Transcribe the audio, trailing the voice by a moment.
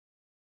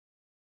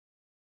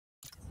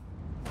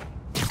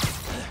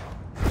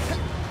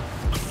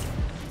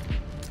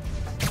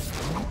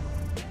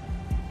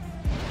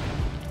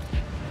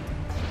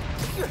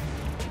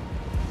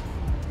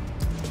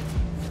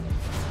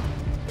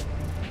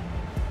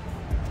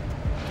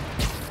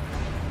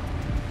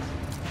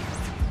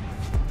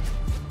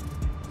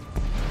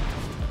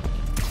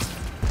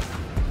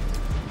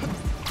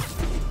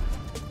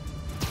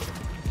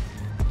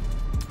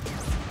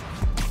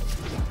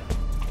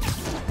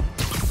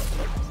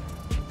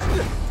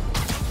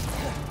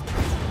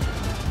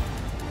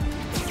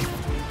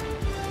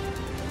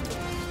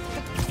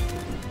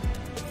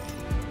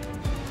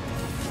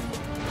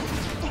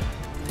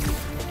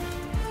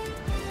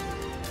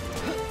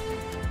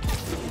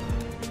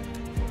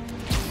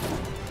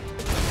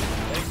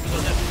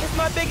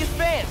biggest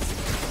fans.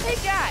 Hey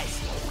guys,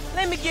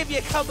 let me give you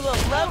a couple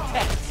of love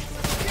taps.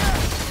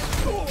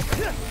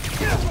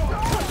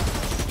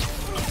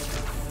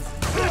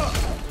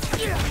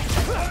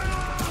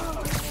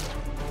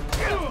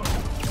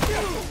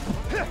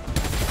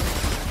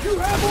 You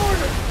have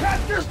orders!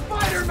 Capture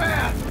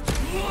Spider-Man!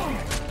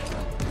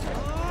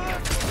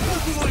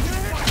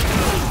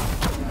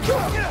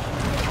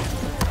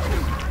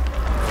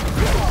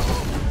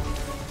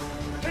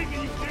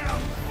 Taking you down,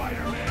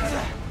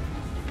 Spider-Man!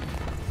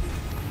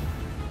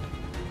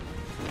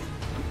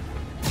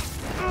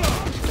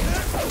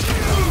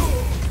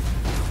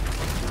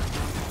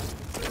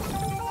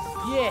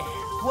 Yeah,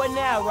 what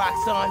now,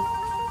 Roxxon?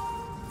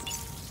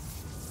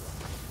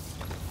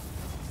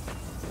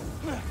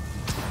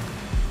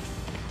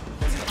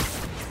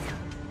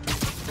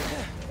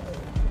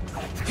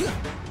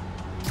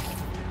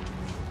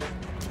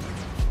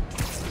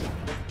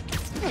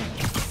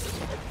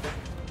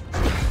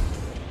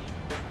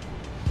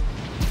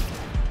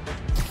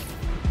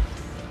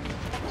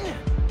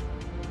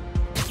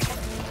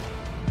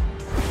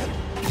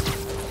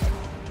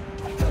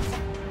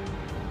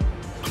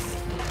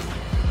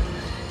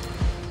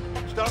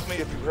 Stop me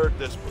if you've heard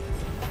this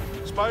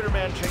before.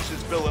 Spider-Man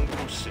chases villain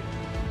through city.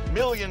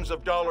 Millions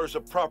of dollars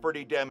of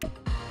property damage.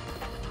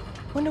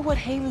 Wonder what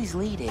Haley's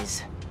lead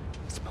is.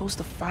 Supposed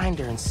to find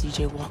her in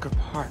C.J. Walker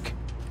Park.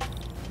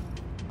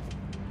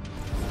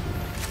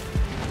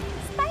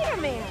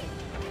 Spider-Man!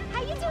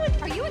 How you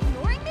doing? Are you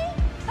ignoring me?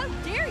 How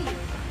dare you?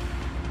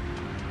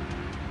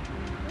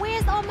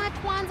 Where's all my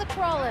Kwanzaa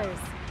crawlers?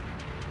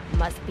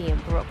 Must be in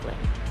Brooklyn.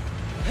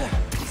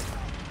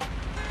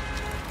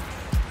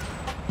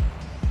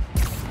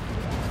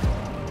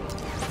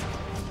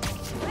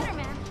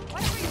 Spider-Man,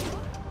 what are you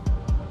doing?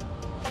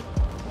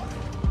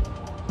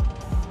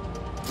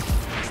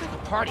 It's like a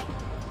party.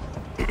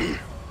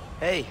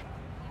 Hey.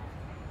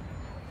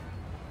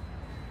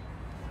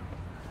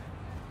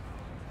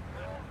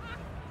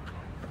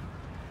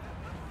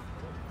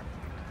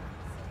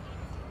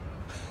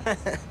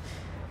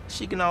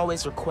 She can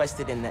always request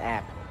it in the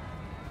app.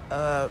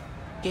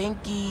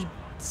 Genki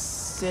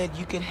said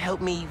you could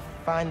help me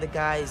find the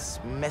guys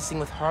messing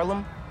with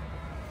Harlem?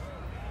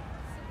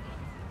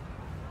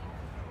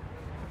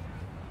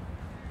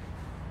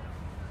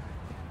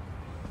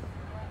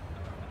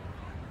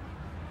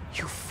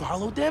 You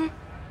followed them?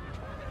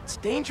 It's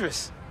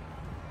dangerous.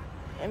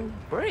 And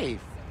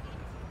brave.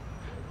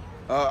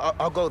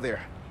 I'll go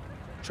there.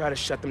 Try to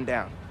shut them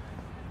down.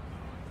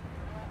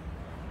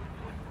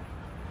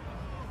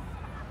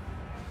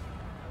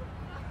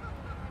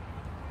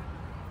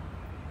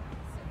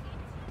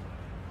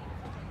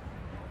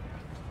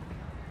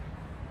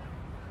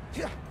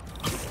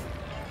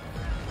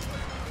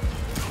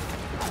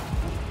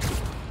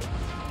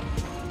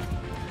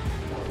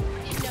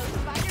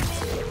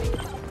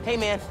 Hey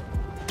man,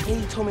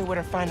 Haley told me where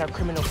to find our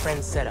criminal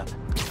friends' setup.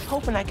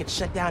 Hoping I could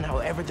shut down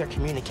however they're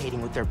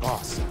communicating with their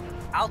boss.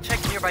 I'll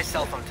check nearby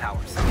cell phone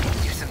towers.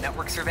 Do some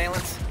network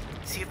surveillance.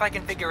 See if I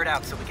can figure it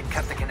out so we can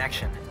cut the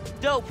connection.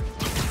 Dope.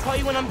 Call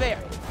you when I'm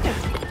there.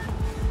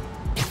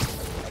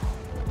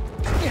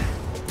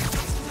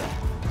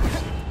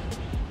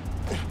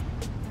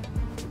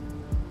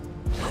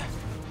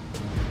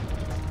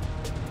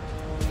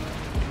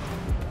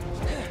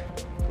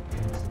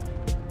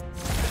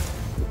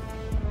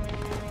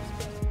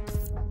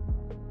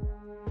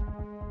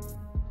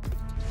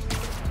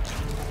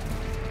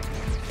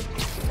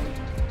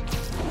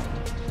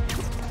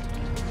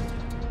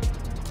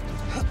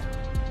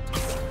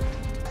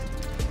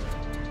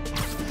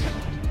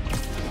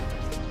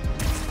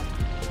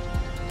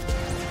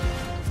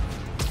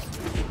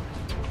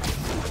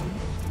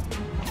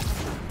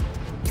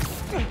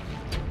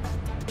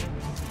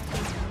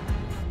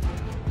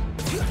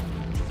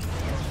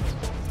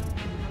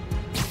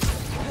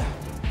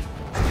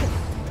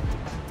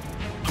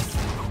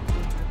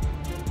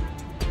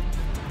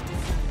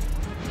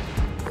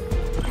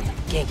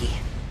 Genki,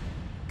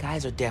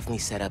 guys are definitely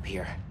set up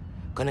here.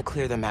 Gonna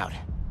clear them out.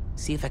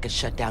 See if I can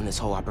shut down this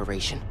whole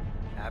operation.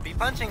 Happy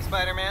punching,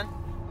 Spider-Man.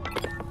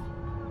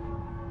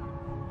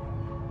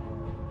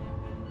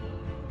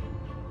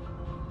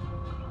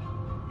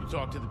 You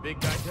talked to the big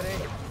guy today?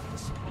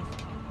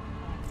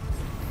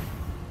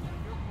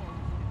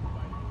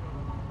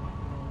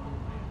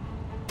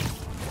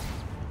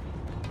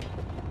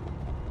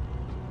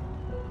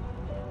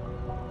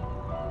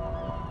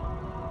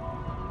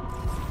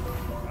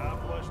 God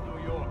bless New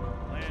York,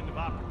 land of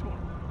opportunity.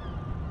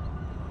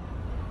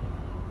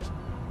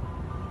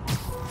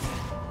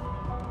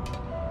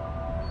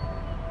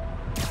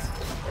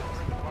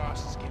 The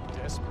boss is getting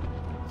desperate.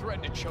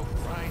 Threatened to choke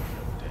Ryan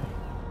the other day.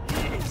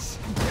 Yes.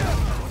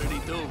 What did he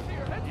do?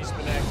 He's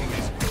been acting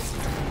as...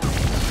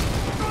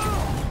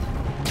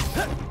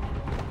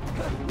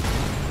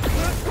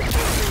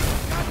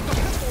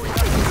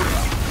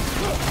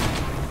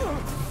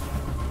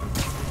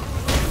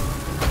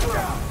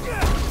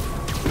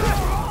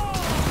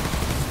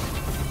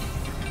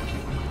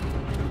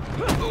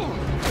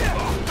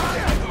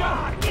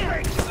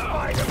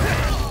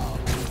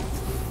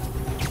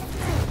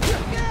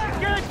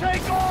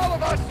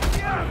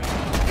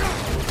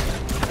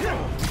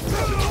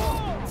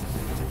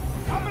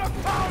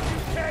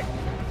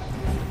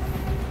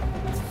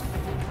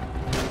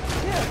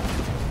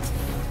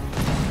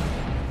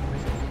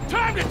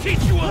 Time to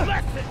teach you a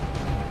lesson!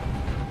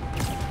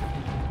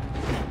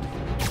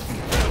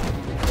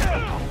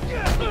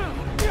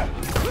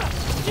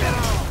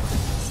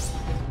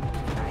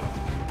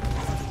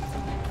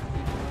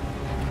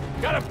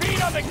 Got a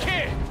beat on the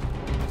kid!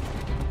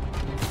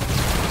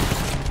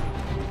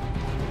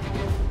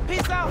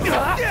 Peace out!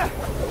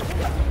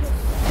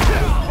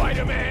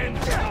 Spider-Man!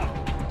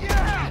 You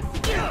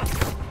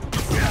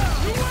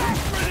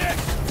asked for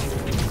this!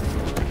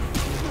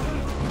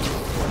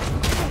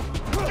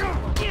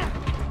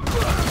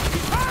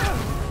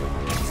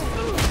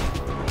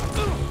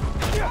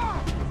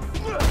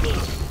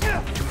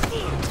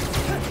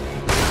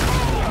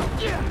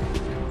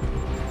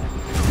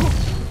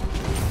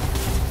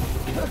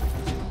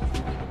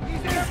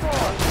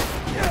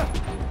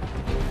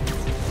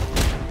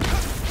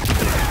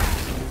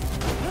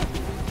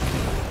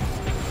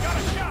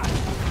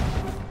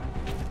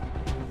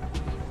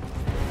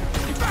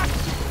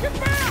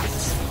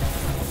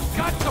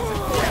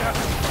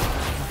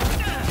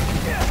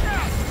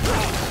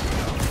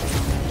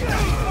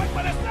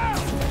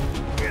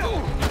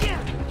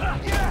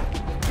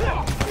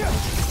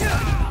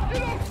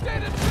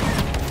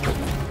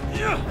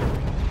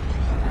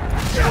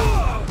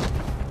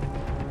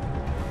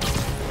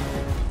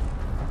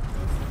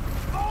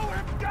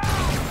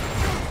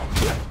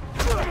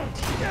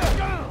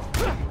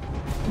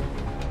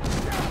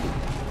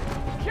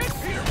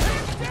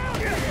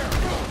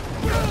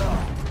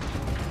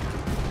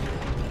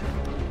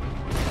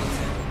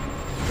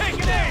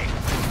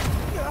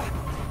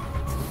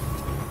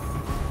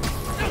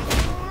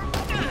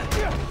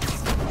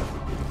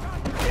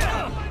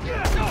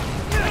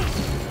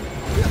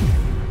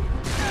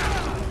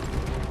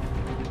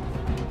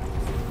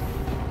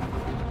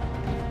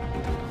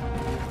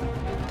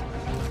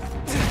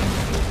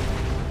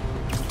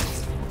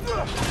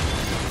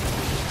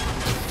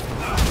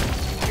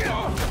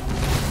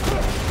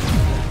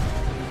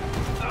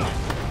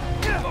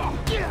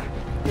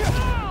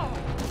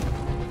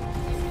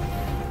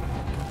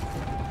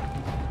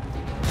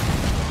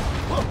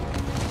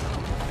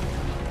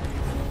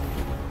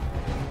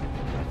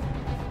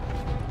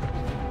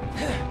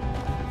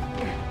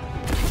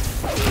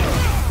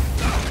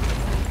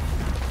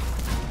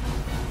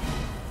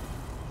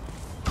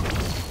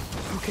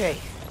 Okay,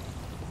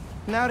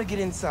 now to get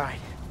inside.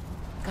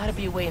 Gotta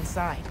be a way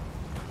inside.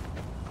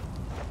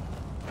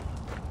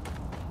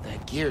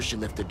 That gear should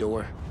lift the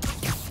door.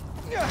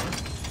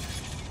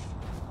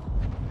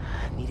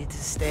 Needed to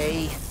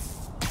stay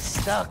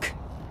stuck.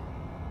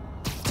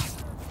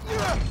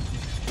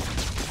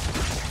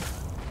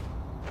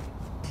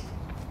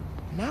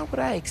 Not what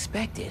I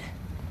expected.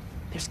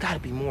 There's gotta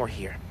be more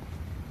here.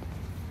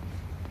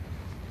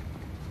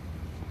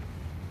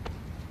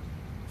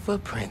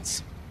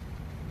 Footprints.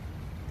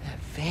 That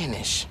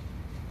vanish.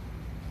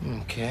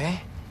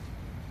 Okay.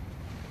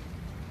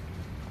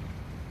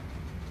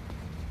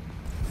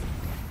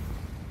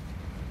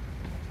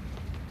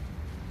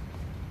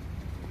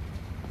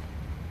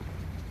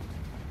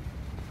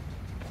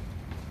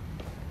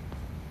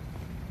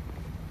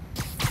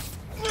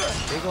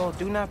 Big ol'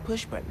 do not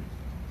push button.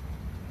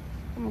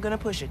 I'm gonna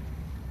push it.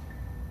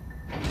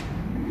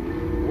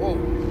 Whoa.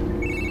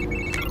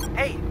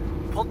 Hey,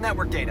 pulled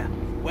network data.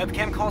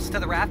 Webcam calls to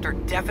the raft are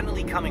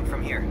definitely coming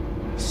from here.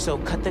 So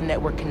cut the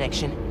network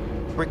connection,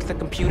 brick the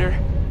computer,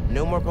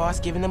 no more boss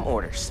giving them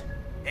orders.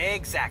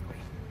 Exactly.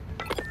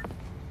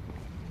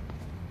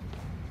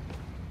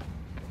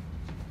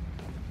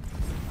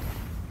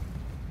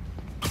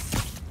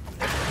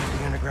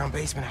 The underground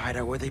basement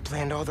hideout where they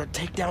planned all their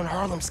takedown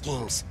Harlem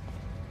schemes.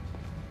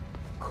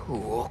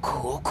 Cool,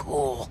 cool,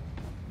 cool.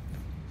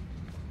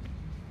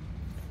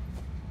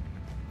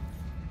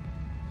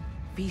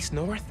 Beast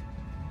North?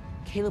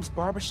 Caleb's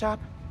barbershop?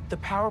 The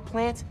power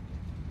plant?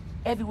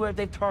 Everywhere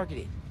they've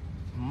targeted.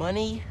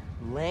 Money,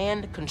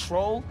 land,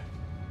 control.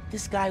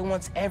 This guy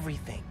wants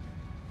everything.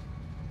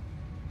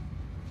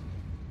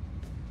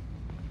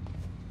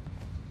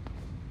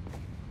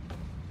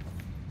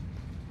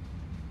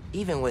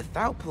 Even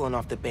without pulling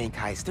off the bank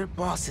heist, their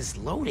boss is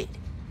loaded.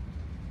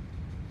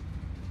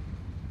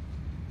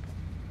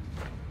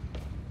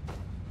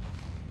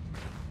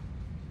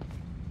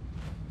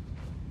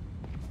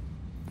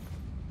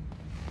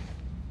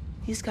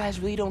 These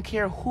guys really don't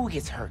care who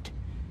gets hurt,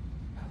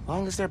 as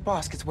long as their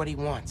boss gets what he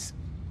wants.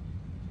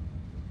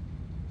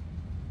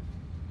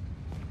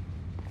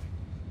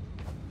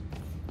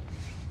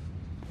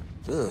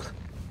 Ugh.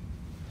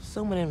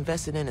 Someone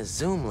invested in a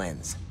zoom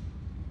lens.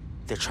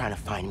 They're trying to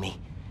find me.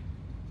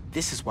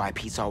 This is why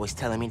Pete's always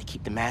telling me to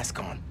keep the mask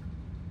on.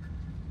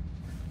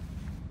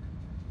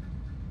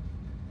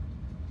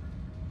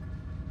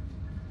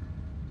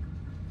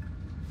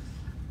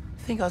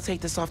 I think I'll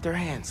take this off their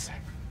hands.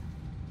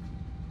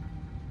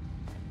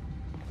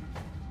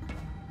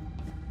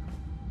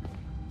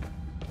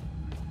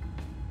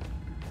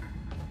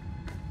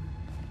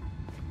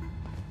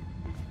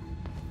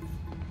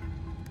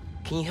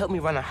 Can you help me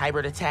run a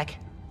hybrid attack?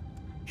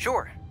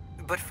 Sure,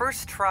 but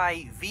first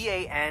try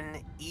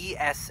VANESSA.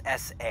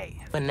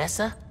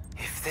 Vanessa?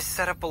 If this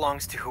setup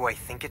belongs to who I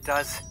think it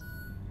does...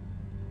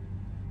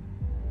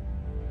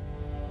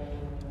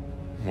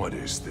 What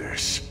is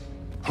this?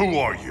 Who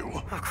are you?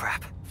 Oh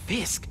crap.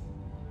 Fisk!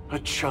 A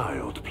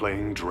child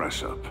playing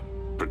dress-up,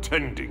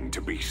 pretending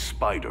to be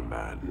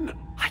Spider-Man.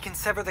 I can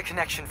sever the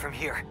connection from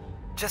here.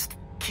 Just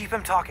keep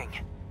him talking.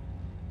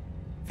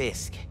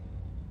 Fisk.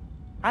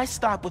 I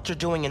stopped what you're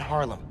doing in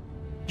Harlem.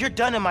 You're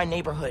done in my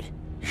neighborhood.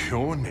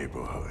 Your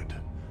neighborhood?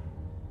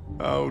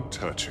 How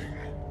touching.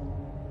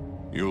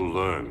 You'll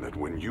learn that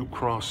when you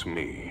cross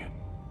me,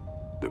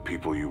 the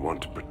people you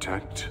want to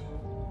protect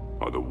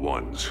are the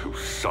ones who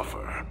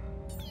suffer.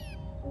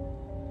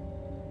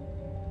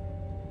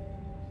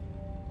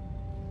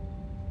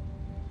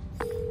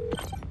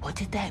 What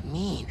did that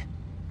mean?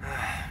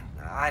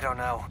 I don't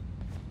know.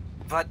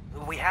 But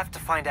we have to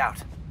find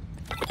out.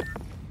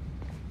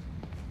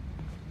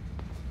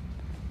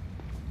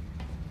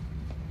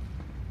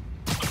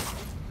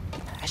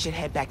 I should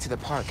head back to the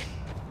park.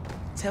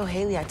 Tell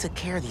Haley I took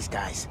care of these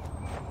guys.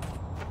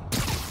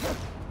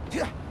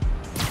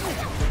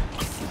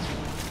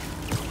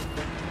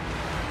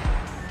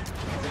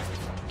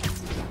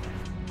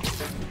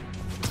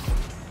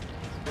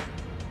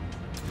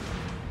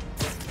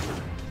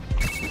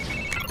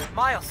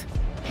 Miles,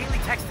 Haley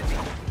texted me.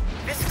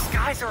 Fisk's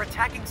guys are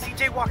attacking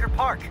CJ Walker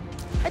Park.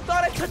 I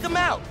thought I took them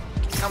out.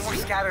 Some were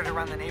scattered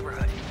around the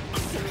neighborhood.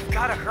 You've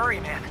gotta hurry,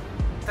 man.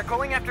 They're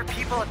going after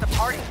people at the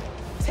party.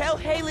 Tell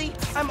Haley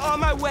I'm on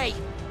my way.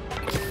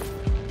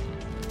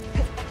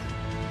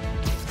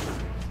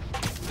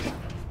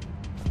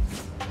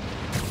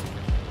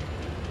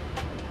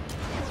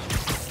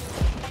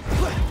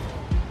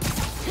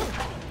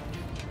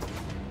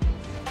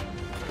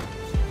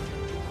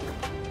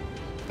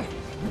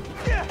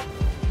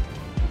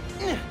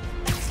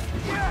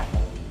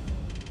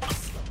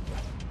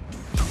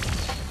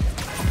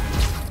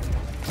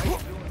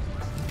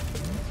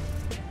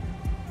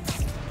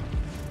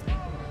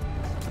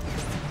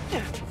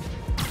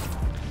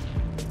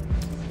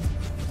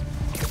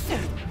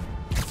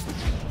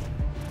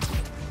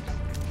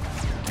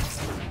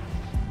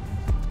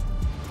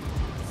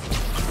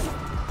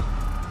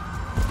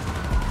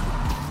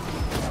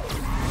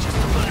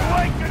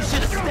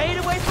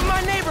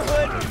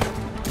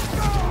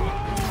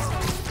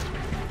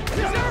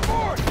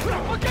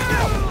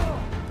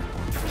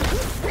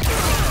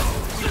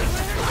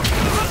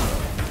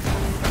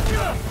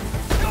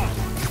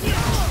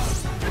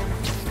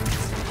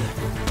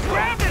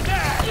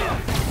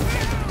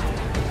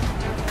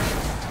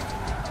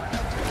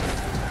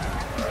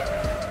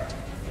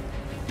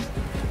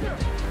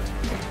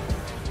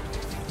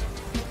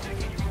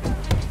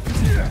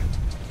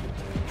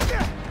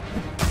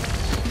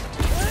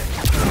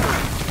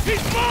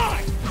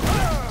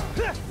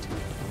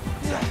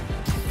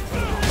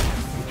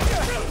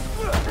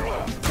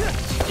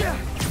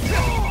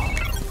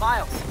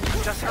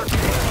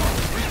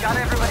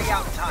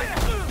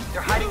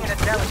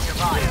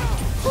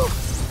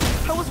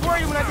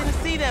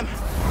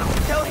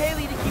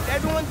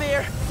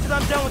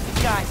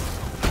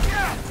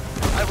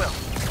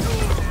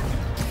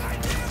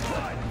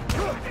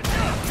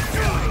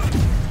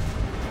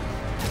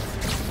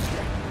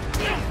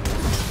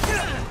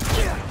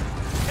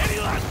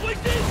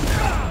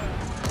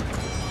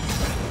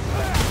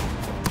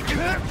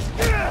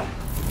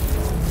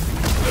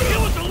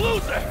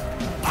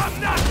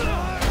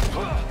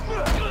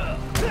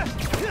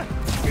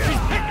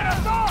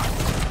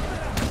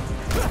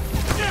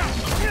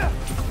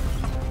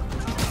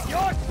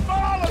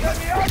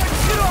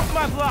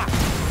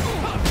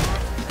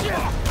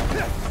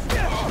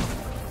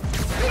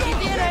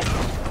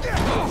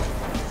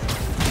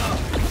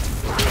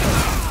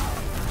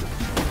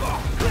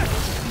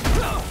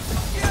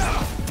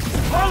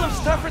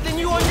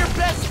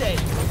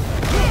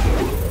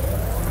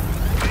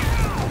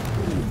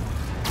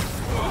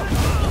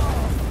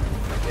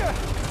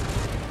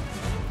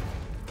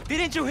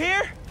 Didn't you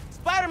hear?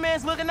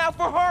 Spider-Man's looking out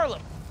for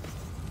Harlem.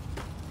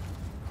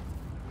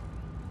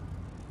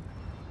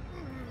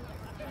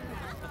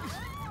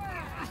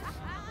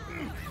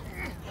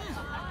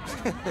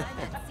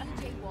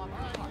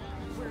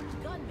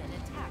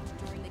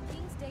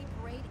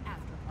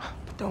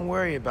 Don't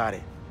worry about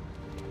it.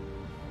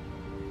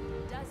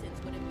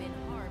 Dozens would have been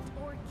harmed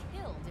or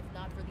killed if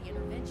not for the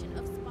intervention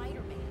of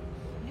Spider-Man,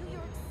 New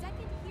York's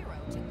second hero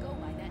to go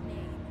by that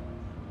name.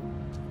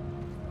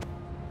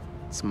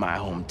 It's my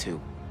home, too.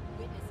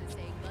 Witnesses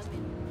say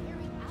gunmen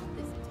carried out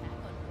this attack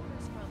on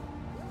orders from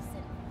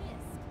Wilson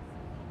Fisk.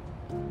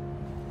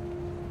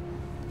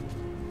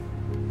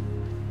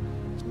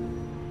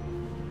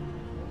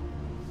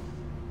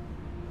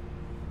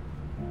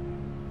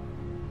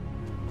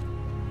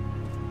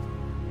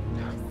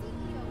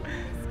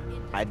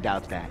 I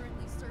doubt that.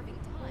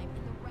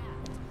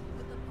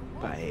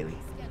 Bye, Haley.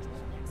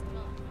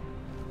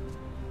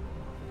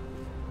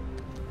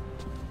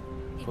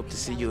 Hope to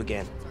see you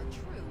again.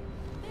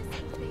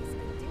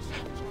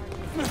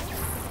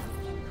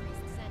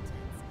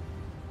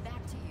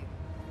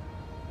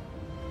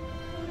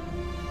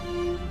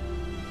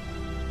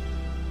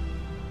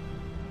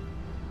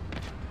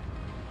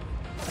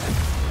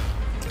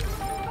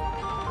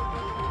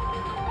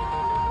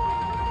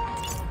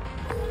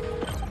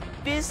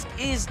 This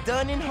is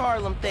done in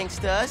Harlem thanks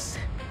to us.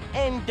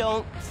 And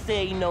don't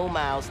say no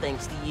Miles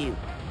thanks to you.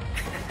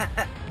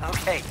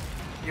 Okay,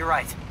 you're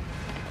right.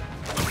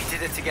 We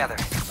did it together.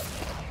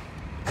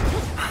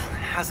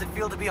 How's it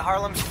feel to be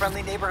Harlem's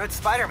friendly neighborhood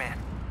Spider-Man?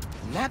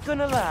 Not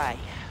gonna lie,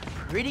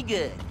 pretty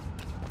good.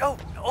 Oh,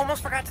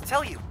 almost forgot to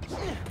tell you.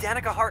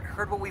 Danica Hart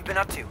heard what we've been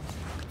up to.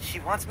 She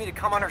wants me to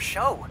come on her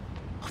show.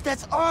 Oh,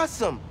 that's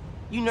awesome.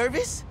 You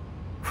nervous?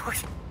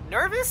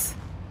 Nervous?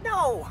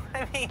 No,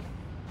 I mean...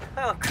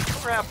 Oh,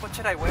 crap, what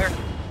should I wear?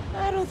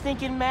 I don't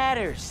think it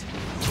matters.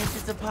 Since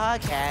it's a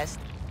podcast.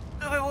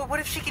 What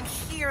if she can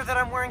hear that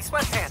I'm wearing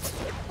sweatpants?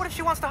 What if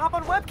she wants to hop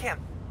on webcam?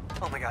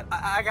 Oh my god,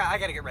 I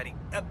gotta get ready.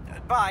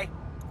 Bye.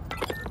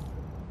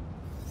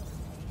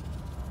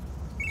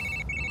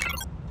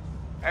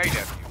 Hey,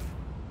 nephew.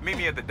 Meet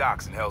me at the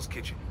docks in Hell's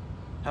Kitchen.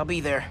 I'll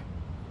be there.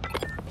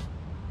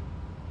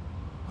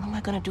 What am I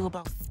gonna do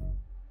about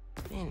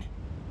Finn?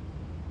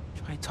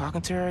 Try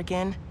talking to her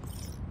again?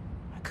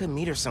 I could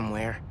meet her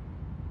somewhere.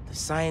 The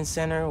Science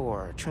Center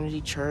or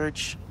Trinity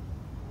Church.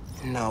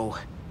 No.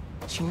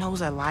 She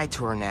knows I lied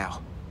to her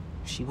now.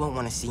 She won't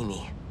want to see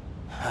me.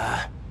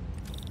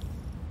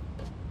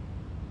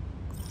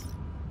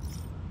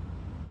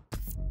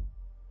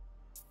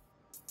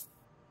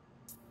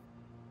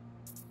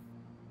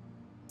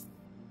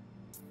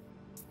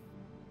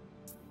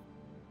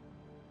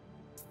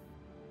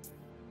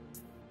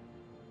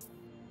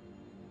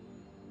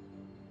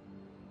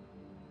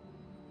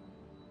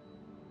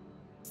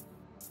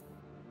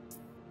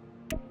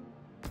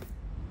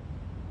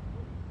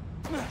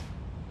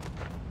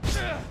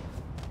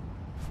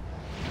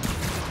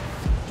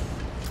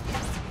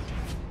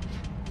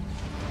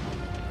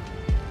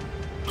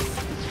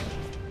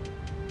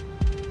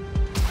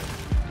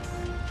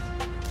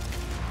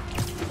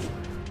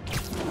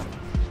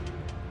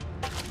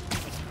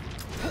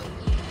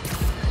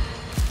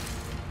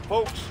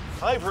 Folks,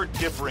 I've heard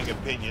differing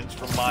opinions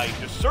from my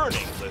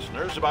discerning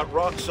listeners about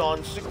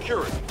Roxxon's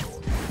security.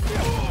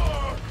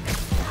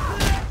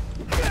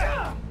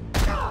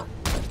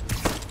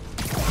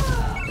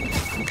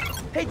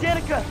 Hey,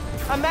 Danica!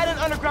 I'm at an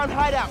underground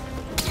hideout.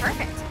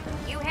 Perfect.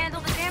 You handle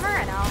the jammer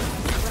and I'll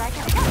see what I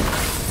can do.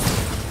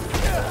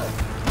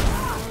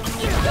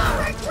 You're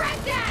gonna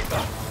regret that!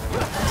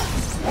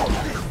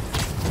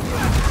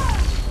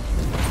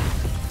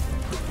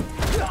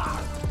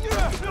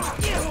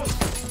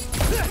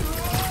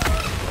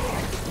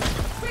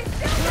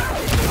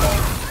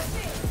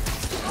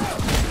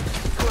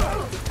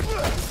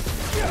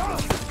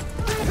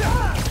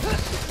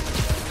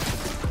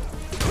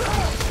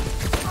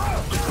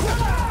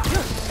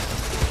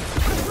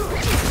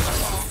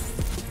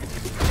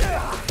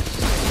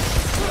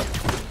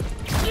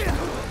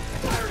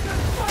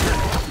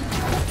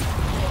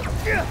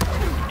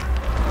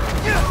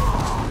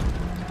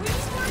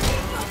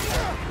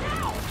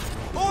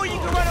 Or you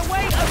can run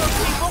away, other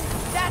people!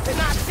 That's an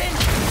option!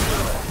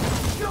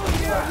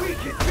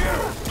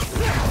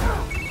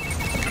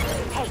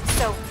 Hey,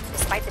 so,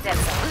 despite the dead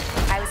zone,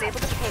 I was able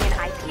to ping an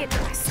IP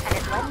address, and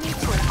it led me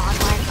to an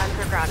online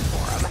underground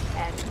forum,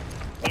 and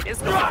it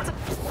is not.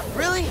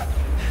 Really?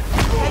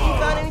 Have you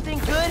found anything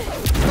good?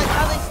 Like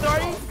how they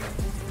started?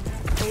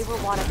 They were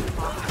wannabe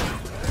mob.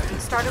 They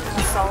started with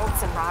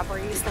assaults and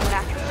robberies, then went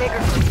after bigger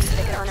groups so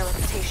they could earn a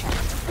reputation.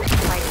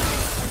 Like,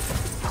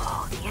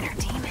 oh, the inner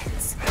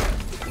demons.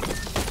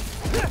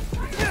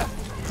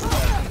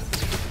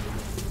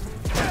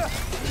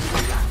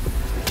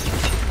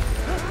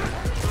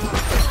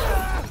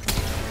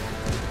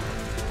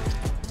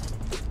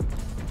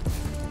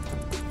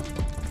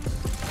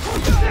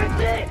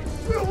 That's it!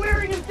 We're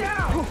wearing him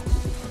down!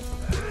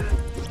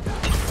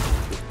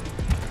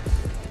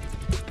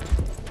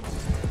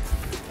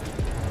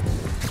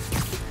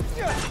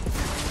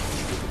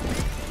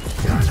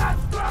 You're not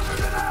stronger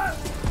than us!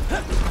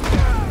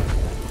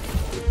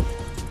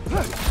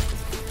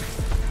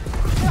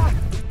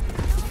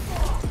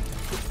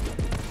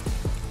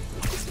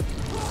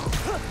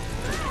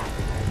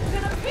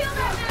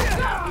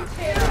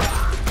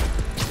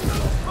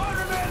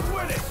 Spider-Man's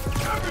winning!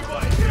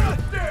 Everybody, get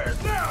upstairs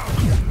now!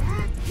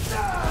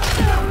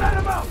 Let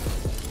him out!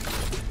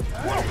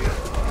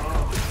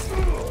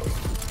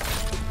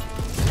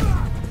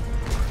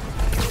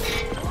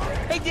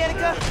 Hey,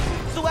 Danica.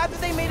 So after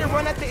they made a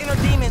run at the inner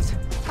demons,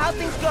 how'd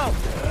things go?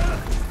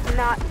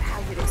 Not how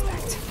you'd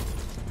expect.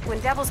 When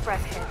Devil's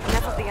Breath hit,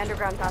 enough of the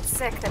underground got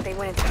sick that they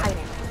went into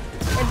hiding.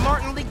 And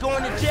Martin Lee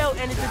going to jail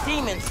ended the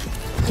demons.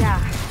 Yeah,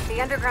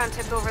 the underground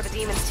took over the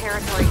demons'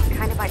 territory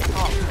kind of by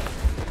default.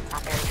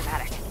 Not very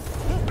dramatic.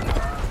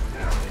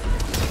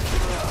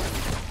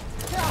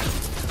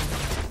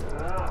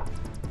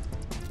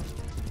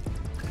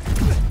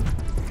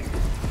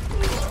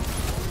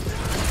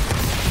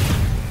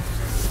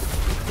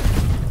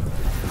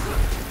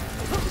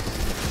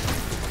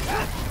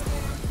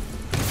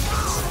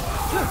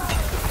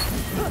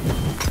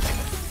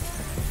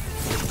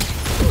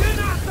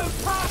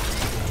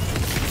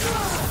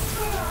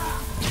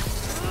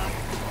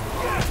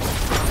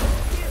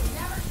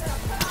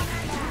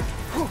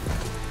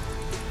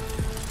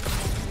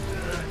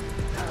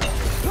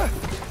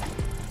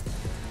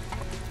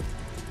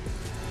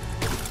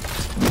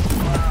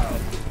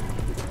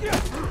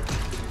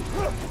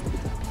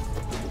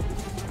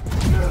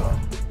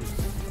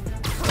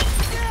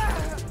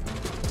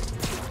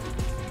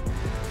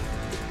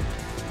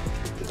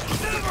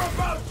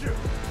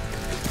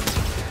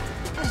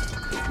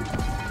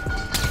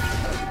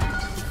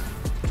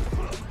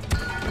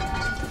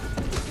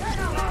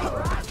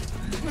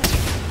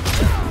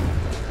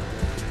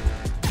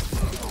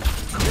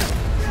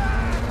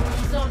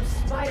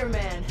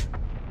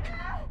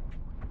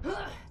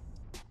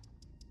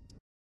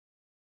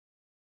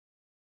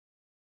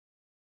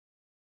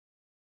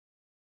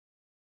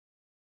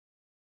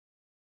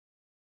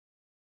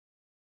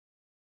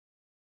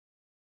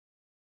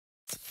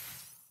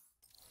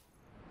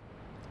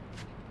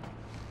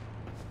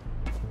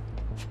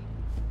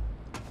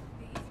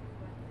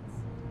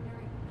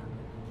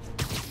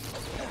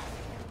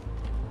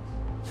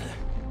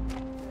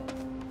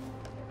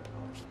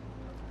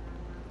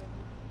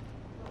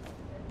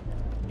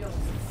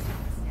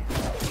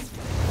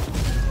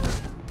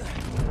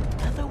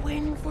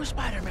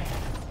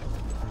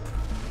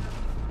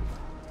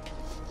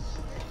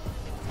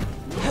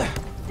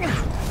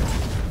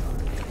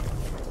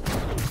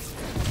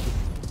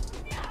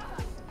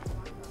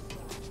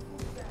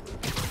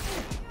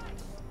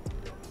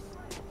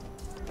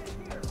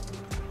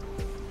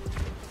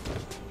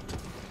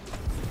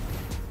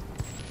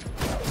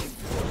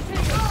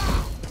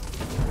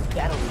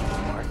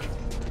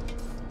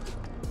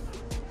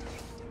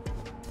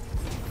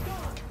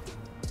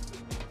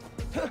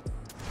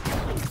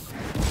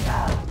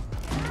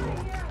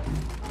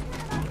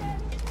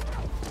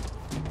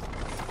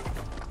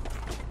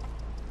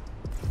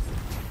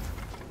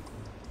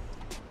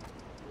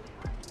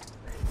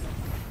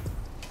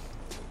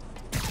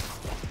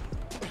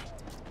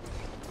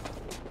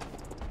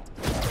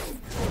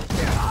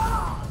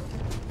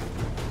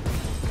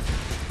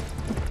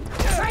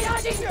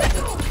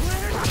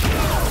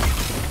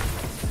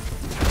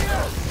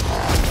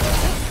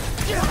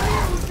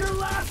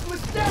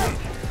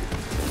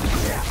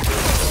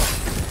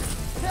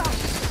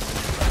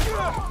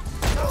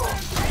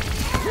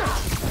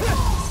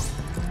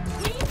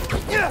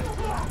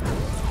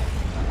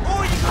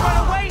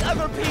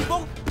 other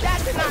people.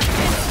 That's not it.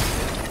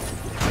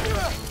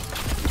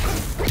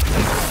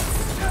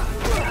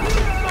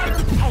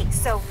 Hey,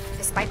 so,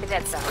 despite the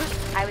dead zone,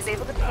 I was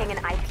able to ping an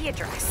IP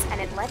address, and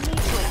it led me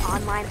to an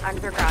online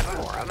underground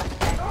forum.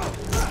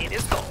 It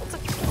is gold.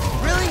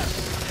 Really?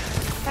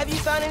 Have you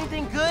found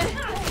anything good?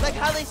 Like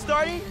how they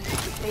started?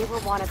 They were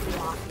one of the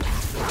mafia.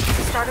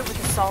 They started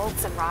with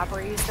assaults and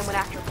robberies, then went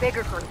after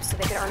bigger groups so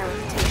they could earn a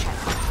reputation.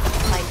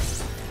 Like,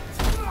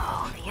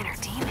 oh, the inner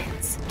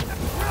demons.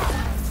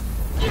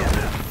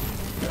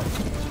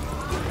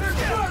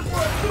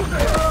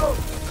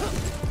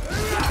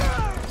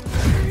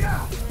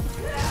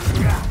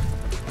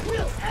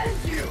 We'll end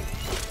you!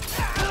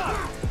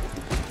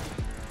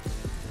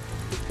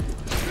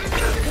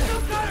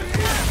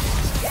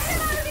 Get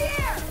him out of the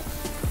air!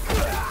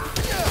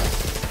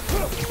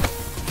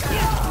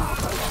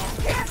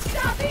 Can't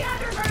stop the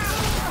underground!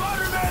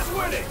 Spider-Man's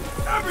winning!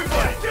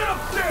 Everybody, get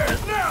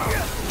upstairs now!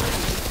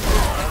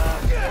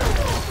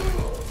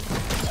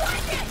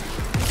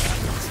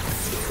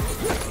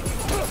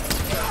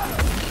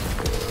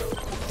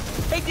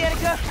 Hey,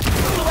 Danica.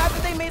 So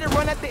after they made a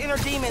run at the inner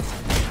demons,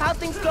 how'd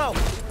things go?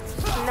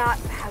 Not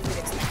how you'd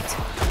expect.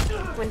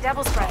 When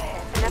Devil's Breath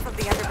hit, enough of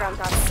the underground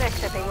got sick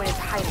that they went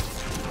into hiding.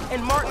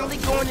 And Martin Lee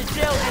going to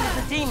jail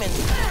ended the demons.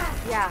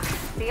 Yeah,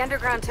 the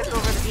underground took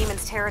over the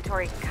demons'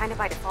 territory kind of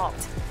by default.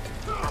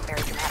 Not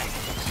very dramatic.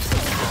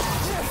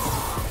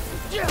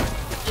 Get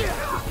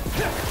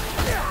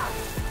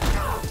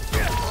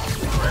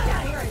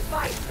here and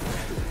fight!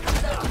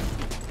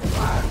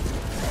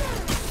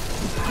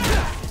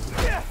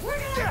 We're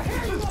gonna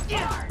tear you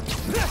apart!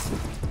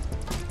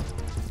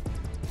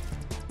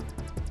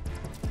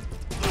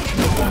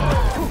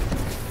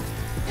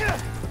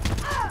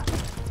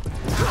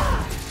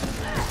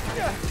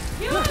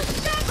 You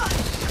step on!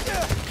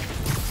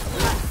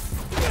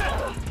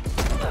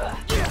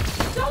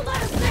 Don't let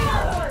us stay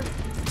outward!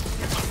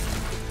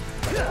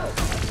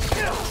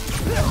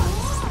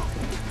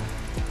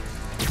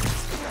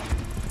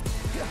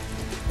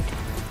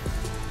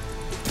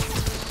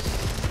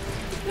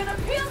 Gonna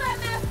peel that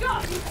mask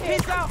off, you kid!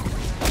 Peace out!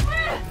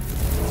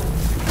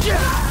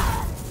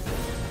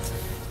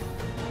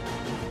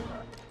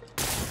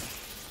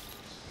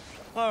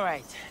 All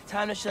right,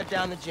 time to shut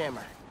down the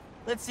jammer.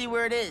 Let's see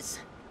where it is.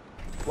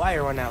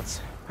 Wire runouts.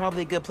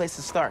 Probably a good place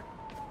to start.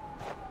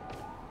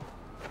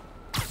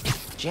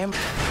 Jam.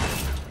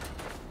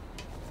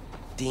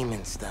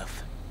 Demon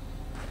stuff.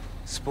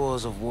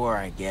 Spoils of war,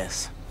 I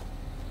guess.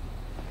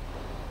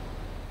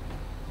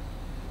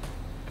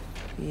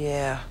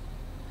 Yeah.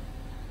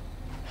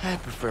 I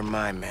prefer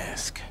my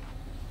mask.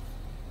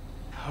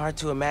 Hard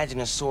to imagine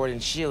a sword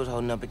and shield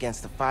holding up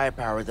against the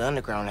firepower the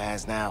underground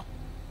has now.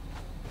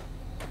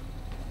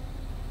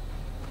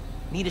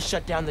 Need to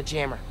shut down the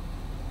jammer.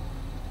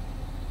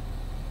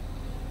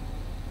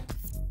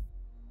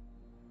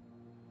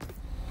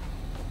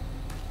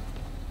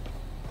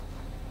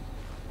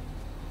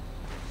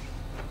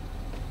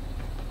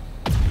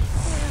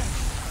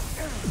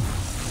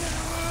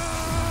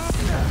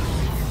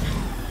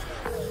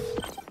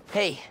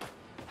 Hey,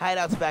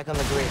 hideout's back on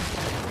the grid.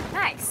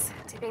 Nice.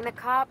 Tipping the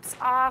cops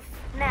off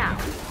now.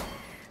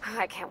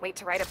 I can't wait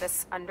to write up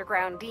this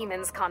underground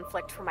demons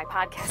conflict for my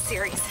podcast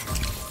series.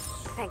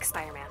 Thanks,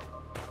 Spider-Man.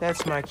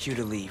 That's my cue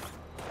to leave.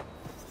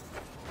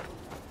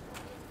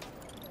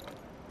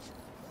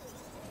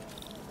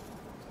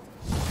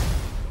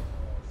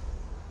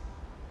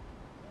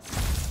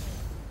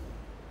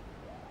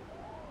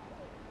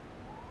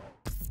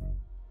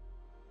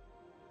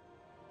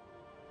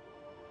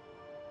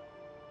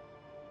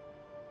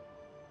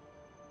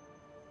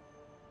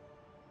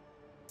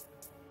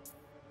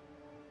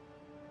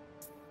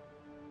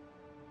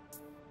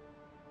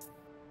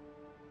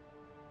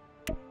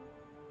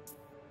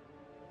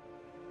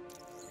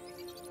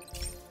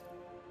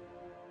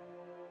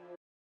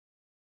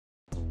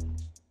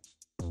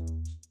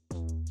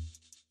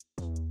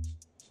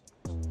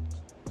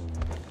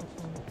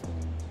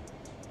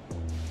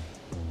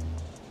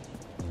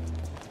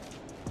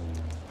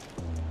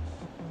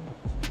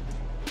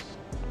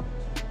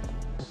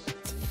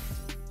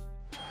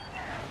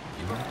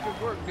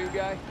 Good work, new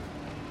guy.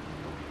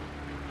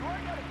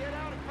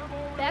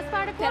 Best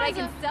part of that I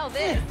can sell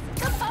this.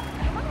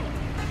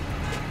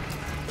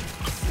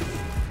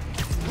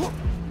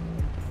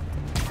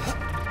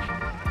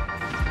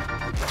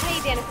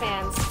 Hey, Dana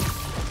fans.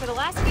 For the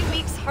last few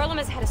weeks, Harlem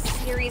has had a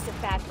series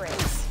of bad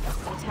breaks.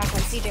 An attack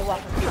on CJ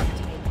Walker Field.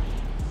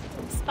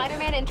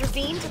 Spider-Man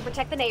intervened to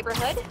protect the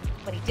neighborhood,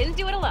 but he didn't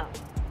do it alone.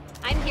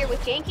 I'm here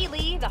with Ganke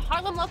Lee, the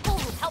Harlem local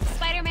who helped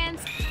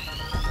Spider-Man's...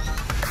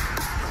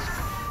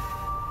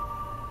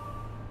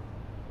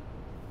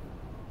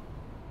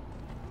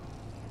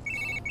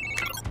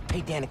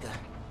 Hey, Danica.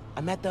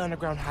 I'm at the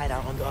underground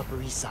hideout on the Upper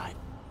East Side.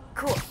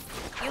 Cool.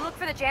 You look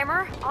for the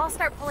jammer, I'll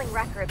start pulling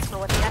records for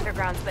what the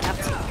underground's been up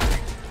to.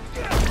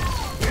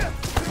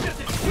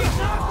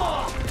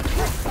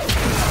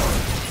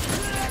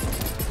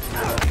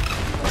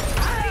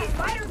 How many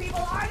spider people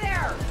are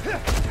there?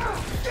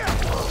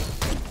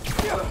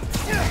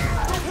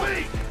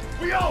 Wait!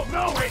 We all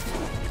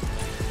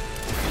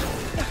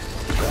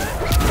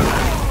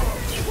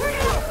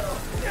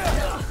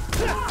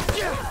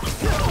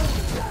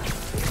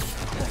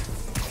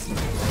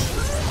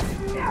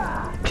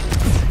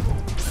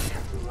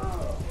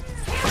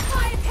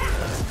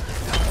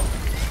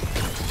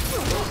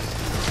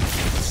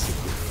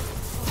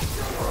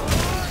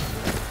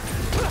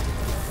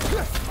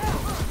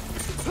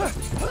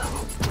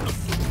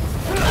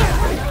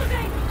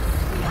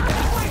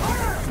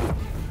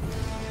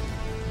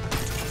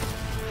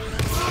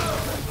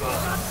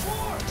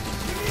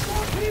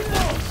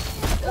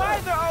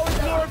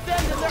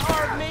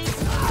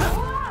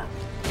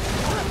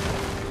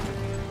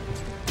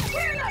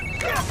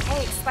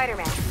Hey,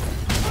 Spider-Man.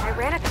 I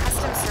ran a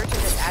custom search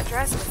of this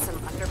address with some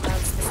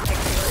underground-specific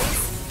theories.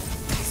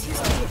 This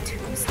used to be a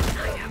Tombstone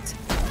hideout.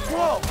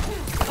 Whoa!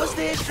 What's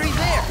the history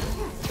there?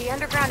 The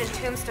underground and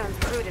Tombstone's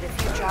crew did a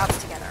few jobs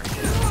together.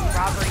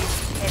 Robberies,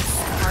 hits,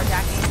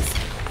 carjackings.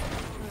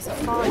 There was a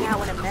falling out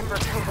when a member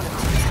killed one of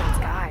Tombstone's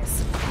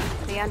guys.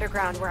 The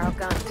underground were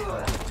outgunned.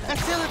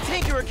 Until the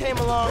Tinkerer came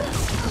along.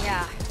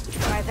 Yeah.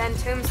 By then,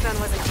 Tombstone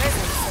was in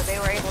prison, so they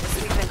were able to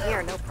sweep in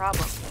here, no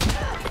problem.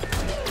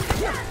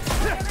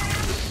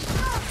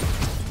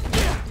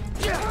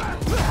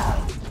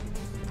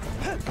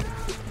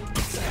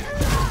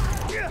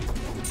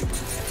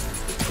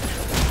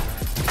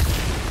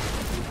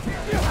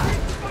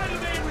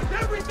 Spider-Man with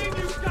everything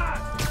you've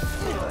got!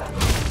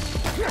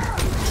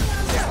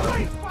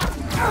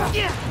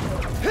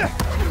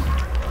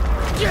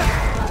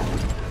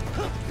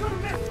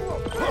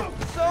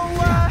 So,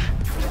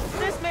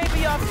 this may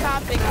be off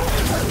topic.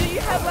 Do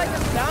you have like a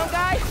sound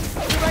guy?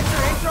 You like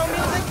your intro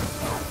music?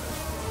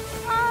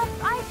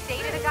 I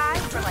dated a guy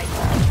for like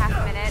half a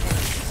minute, and he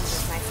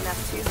was nice enough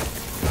to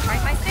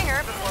write my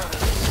singer before we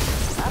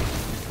up.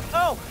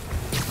 Oh,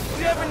 if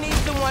you ever need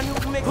someone who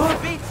can make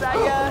some beats,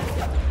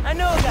 I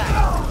know a guy.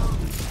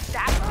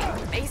 That would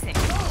be amazing,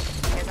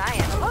 because I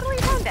am totally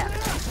tone deaf.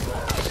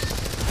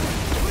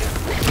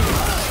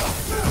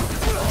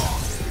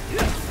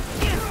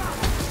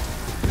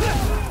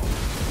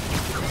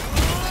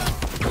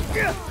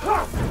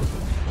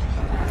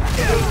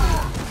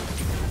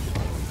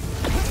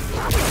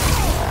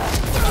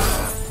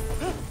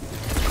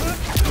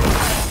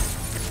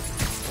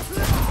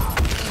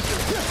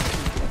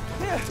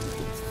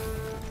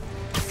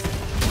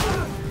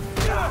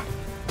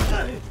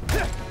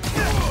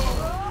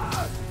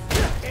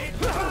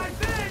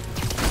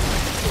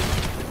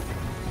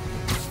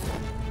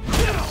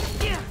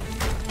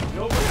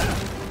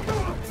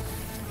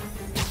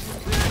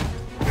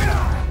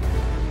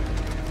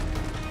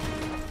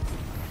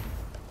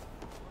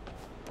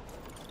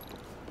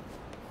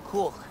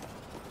 Cool.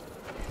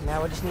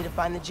 Now I just need to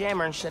find the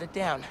jammer and shut it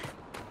down.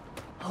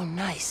 Oh,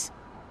 nice.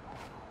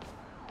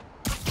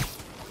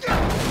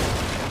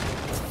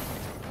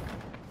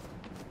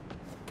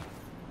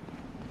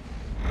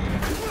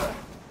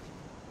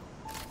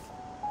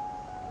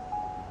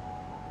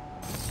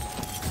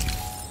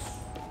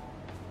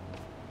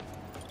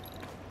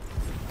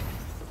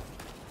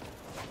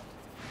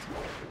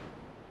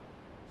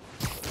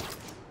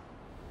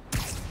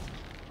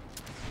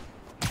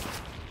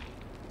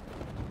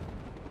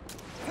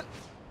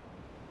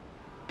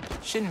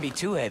 Shouldn't be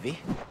too heavy.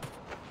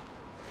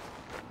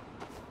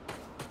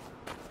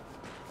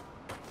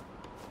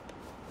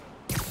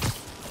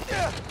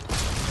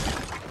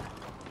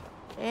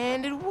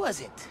 And it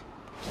wasn't.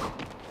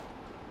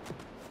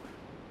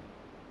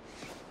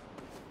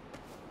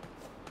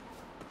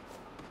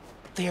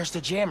 There's the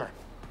jammer.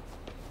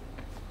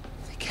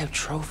 They kept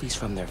trophies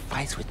from their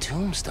fights with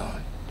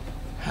Tombstone.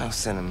 How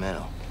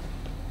sentimental.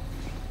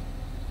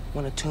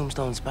 One of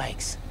Tombstone's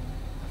bikes.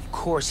 Of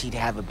course he'd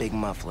have a big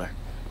muffler.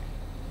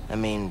 I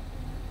mean,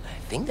 I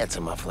think that's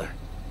a muffler.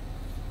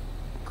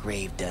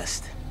 Grave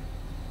dust.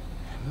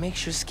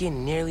 Makes your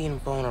skin nearly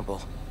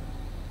invulnerable.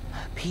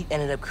 Pete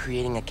ended up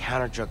creating a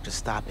counter drug to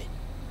stop it.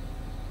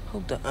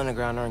 Hope the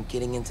underground aren't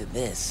getting into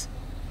this.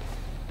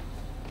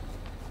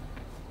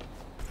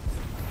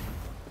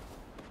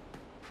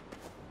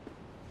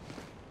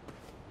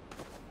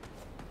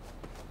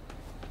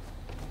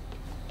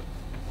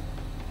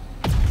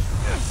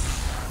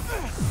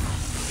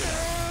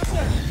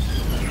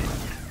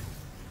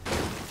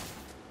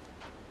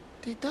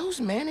 Did those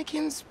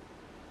mannequins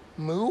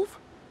move?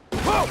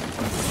 Whoa!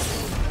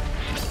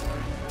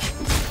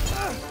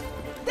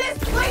 This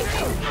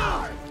place is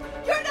ours!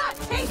 You're not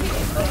taking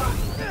it from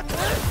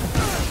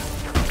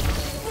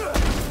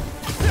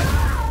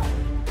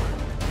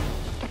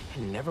I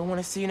never want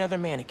to see another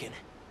mannequin.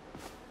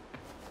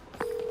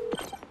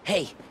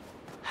 Hey,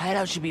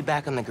 hideout should be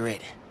back on the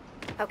grid.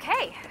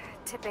 Okay,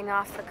 tipping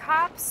off the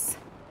cops.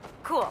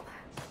 Cool.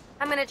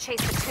 I'm gonna chase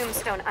the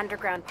Tombstone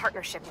Underground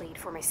Partnership lead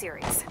for my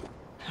series.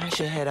 I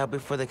should head out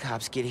before the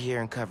cops get here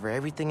and cover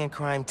everything in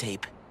crime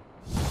tape.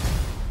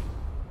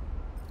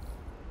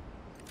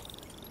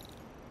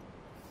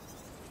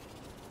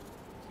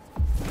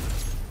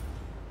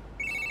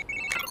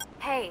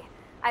 Hey,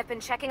 I've been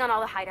checking on all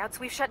the hideouts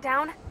we've shut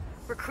down.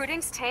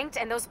 Recruiting's tanked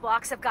and those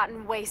blocks have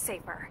gotten way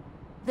safer.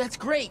 That's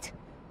great!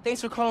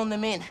 Thanks for calling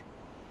them in.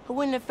 I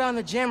wouldn't have found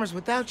the jammers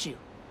without you.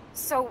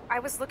 So, I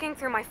was looking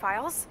through my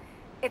files.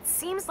 It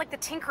seems like the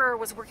Tinkerer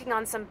was working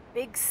on some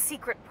big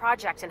secret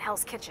project in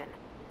Hell's Kitchen.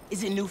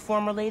 Is it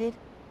Nuform related?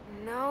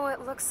 No,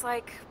 it looks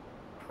like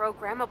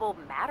programmable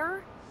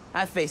matter?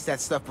 I've faced that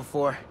stuff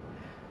before.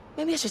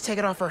 Maybe I should take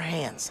it off her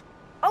hands.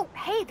 Oh,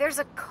 hey, there's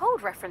a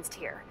code referenced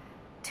here.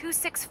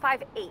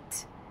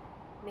 2658.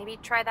 Maybe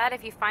try that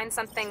if you find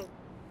something,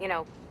 you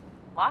know,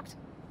 locked?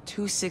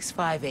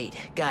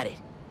 2658. Got it.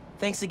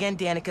 Thanks again,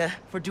 Danica,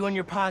 for doing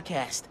your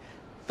podcast.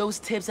 Those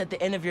tips at the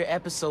end of your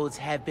episodes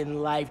have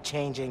been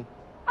life-changing.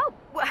 Oh,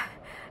 well,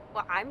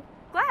 I'm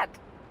glad.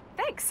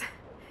 Thanks.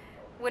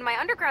 when my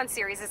Underground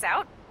series is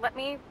out, let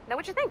me know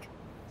what you think.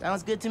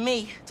 Sounds good to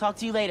me. Talk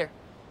to you later.